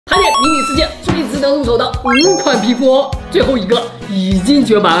盘点迷你世界最值得入手的5款皮肤，最后一个已经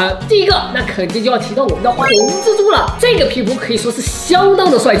绝版。第一个，那肯定就要提到我们的红蜘蛛了。这个皮肤可以说是相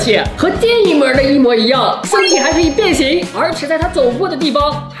当的帅气，和电影门的一模一样，身体还可以变形，而且在它走过的地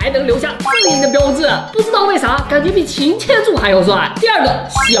方还能留下正义的标志。不知道为啥，感觉比擎天柱还要帅。第二个，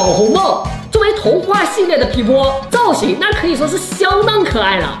小红帽。作为童话系列的皮肤造型，那可以说是相当可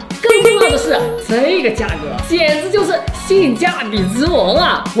爱了。更重要的是，这个价格简直就是性价比之王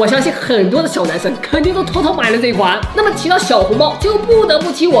啊！我相信很多的小男生肯定都偷偷买了这一款。那么提到小红帽，就不得不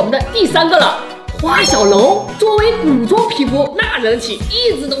提我们的第3个了。花小楼作为古装皮肤，那人气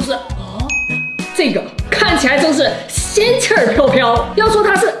一直都是这个看起来真是仙气儿飘飘。要说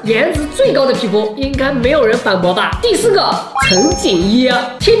它是颜值最高的皮肤，应该没有人反驳吧。第4个陈锦衣，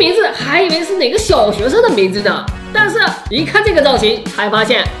听名字还以为是哪个小学生的名字呢，但是一看这个造型，才发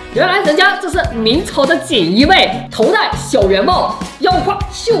现原来人家这是明朝的锦衣卫，头戴小圆帽，腰挎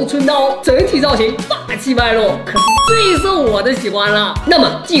绣春刀，整体造型霸气外露，可是最受我的喜欢了。那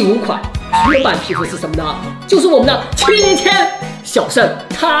么第5款绝版皮肤是什么呢？就是我们的齐天小圣，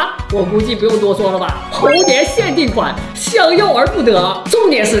它我估计不用多说了吧，猴年限定款，想要而不得。重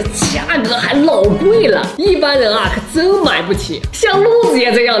点是价格还老贵了，一般人啊可真买不起。像鹿子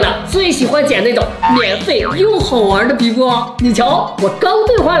爷这样的，最喜欢捡那种免费又好玩的皮肤。你瞧，我刚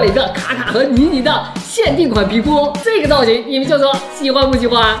兑换了一个卡卡和妮妮的限定款皮肤，这个造型你们就说喜欢不喜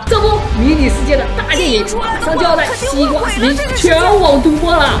欢？这不，迷你世界的大电影马上就要在西瓜视频全网独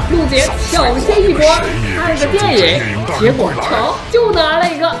播了，鹿子爷抢先一波看个电影，结果瞧就拿了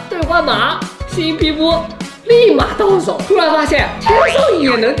一个兑换码，新皮肤立马到手。突然发现天上也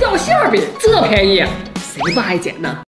能掉馅饼，这便宜谁不爱捡呢？